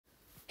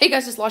Hey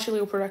guys, it's Lasha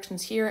Leo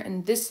Productions here,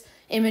 and this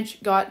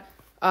image got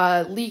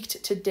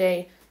leaked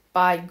today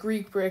by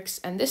Greek Bricks,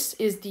 and this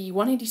is the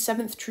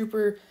 187th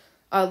Trooper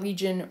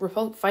Legion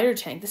Republic fighter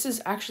tank. This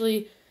is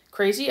actually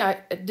crazy. I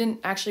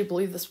didn't actually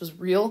believe this was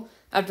real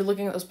after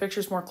looking at those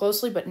pictures more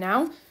closely, but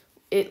now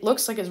it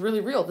looks like it's really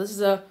real. This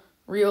is a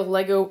real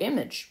Lego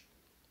image.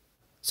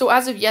 So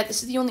as of yet,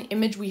 this is the only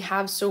image we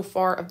have so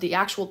far of the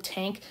actual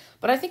tank,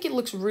 but I think it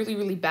looks really,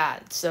 really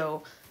bad.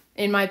 So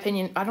in my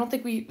opinion, I don't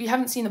think we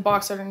haven't seen the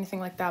box art or anything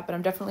like that, but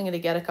I'm definitely going to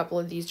get a couple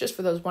of these just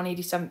for those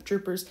 187th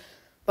Troopers.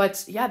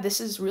 But yeah,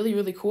 this is really,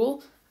 really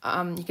cool.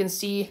 You can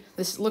see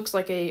this looks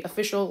like a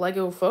official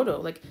Lego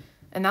photo,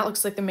 and that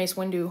looks like the Mace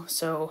Windu,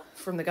 so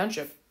from the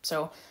gunship.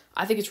 So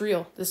I think it's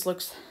real. This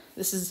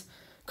is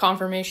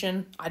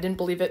confirmation. I didn't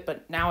believe it,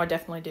 but now I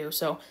definitely do.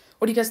 So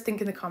what do you guys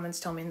think in the comments?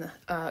 Tell me in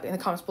the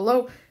comments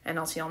below, and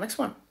I'll see y'all next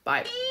one.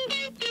 Bye.